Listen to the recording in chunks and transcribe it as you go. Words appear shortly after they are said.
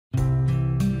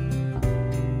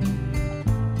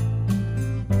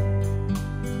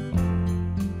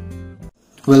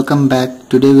Welcome back.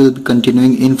 Today we'll be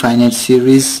continuing infinite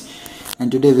series,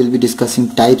 and today we'll be discussing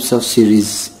types of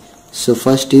series. So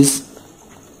first is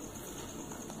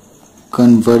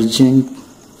convergent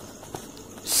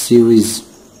series.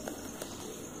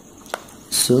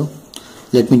 So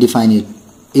let me define it.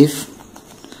 If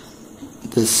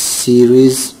the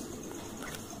series,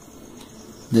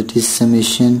 that is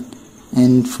summation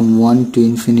n from 1 to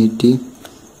infinity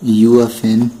u of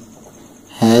n,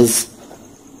 has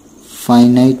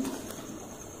finite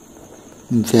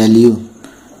value,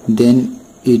 then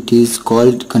it is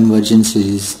called convergent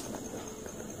series.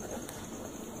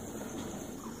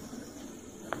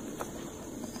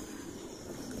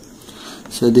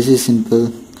 So this is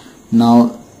simple.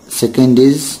 Now second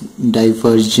is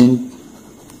divergent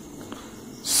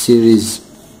series.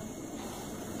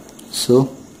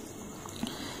 So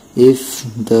if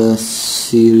the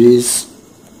series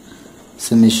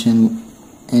summation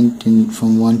n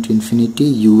from 1 to infinity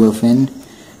u of n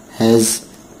has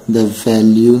the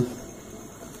value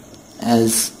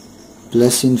as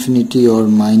plus infinity or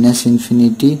minus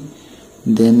infinity,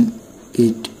 then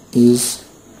it is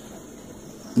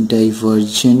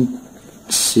divergent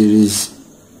series.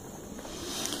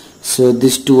 So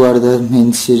these two are the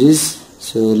main series.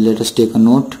 So let us take a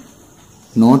note.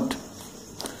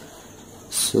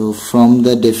 So from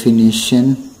the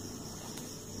definition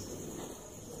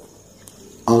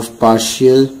of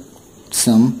partial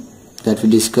sum that we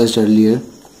discussed earlier,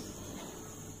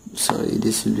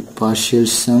 this will be partial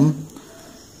sum,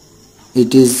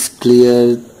 it is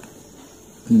clear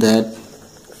that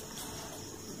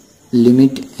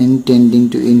limit n tending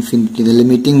to infinity, the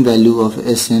limiting value of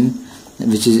Sn,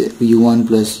 which is u1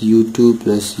 plus u2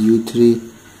 plus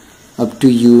u3 up to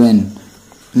un.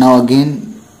 Now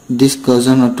again this goes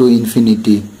on to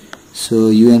infinity, so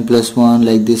un plus 1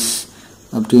 like this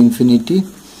up to infinity.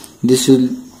 This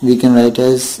we can write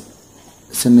as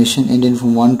summation n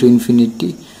from 1 to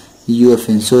infinity u of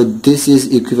n. So this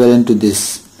is equivalent to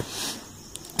this.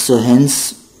 So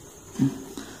hence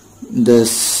the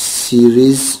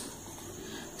series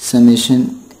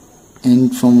summation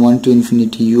n from 1 to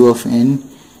infinity u of n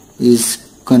is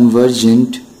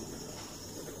convergent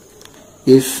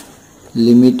if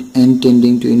limit n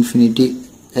tending to infinity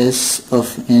s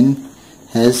of n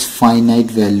has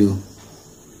finite value.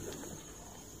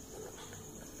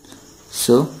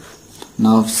 So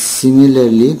now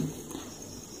similarly,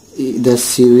 the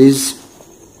series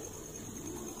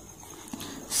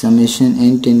summation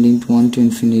n tending to 1 to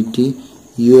infinity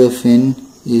u of n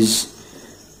is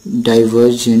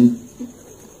divergent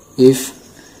if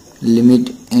limit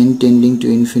n tending to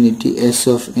infinity s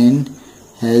of n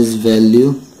has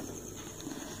value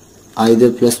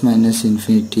either plus minus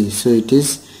infinity, so it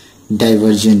is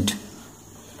divergent.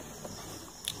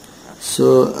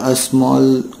 So a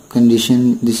small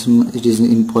condition, it is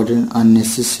important,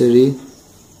 unnecessary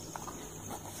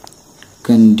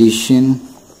condition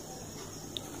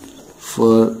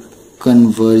for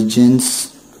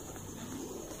convergence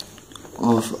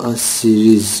of a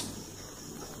series.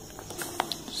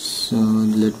 So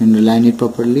let me underline it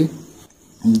properly.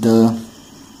 The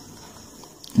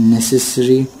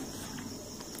necessary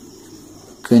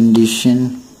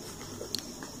condition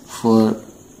for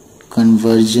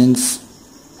convergence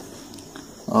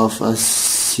of a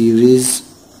series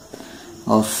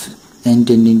of n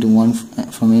tending to 1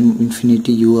 from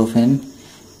infinity u of n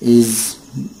is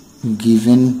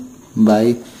given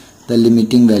by the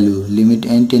limiting value. Limit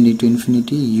n tending to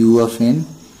infinity u of n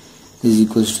is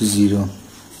equals to 0.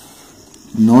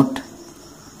 Note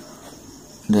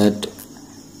that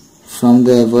from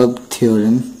the above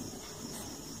theorem,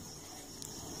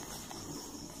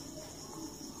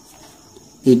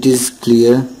 it is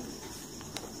clear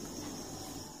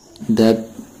that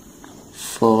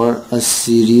for a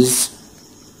series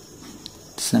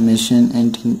summation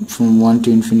n from 1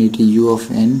 to infinity u of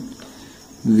n,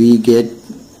 we get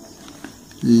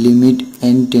limit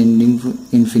n tending to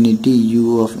infinity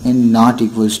u of n not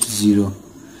equals to 0.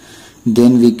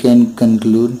 Then we can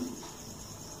conclude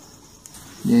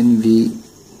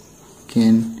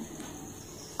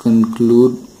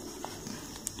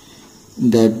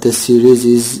that the series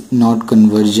is not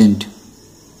convergent,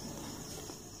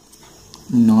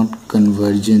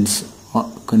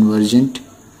 convergent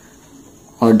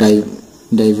or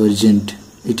divergent.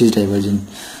 It is divergent.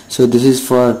 So this is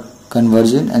for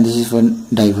convergent and this is for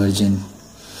divergent.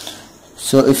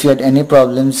 So if you had any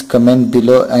problems, comment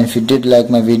below, and if you did like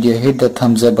my video, hit the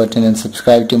thumbs up button and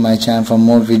subscribe to my channel for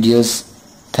more videos.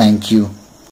 Thank you.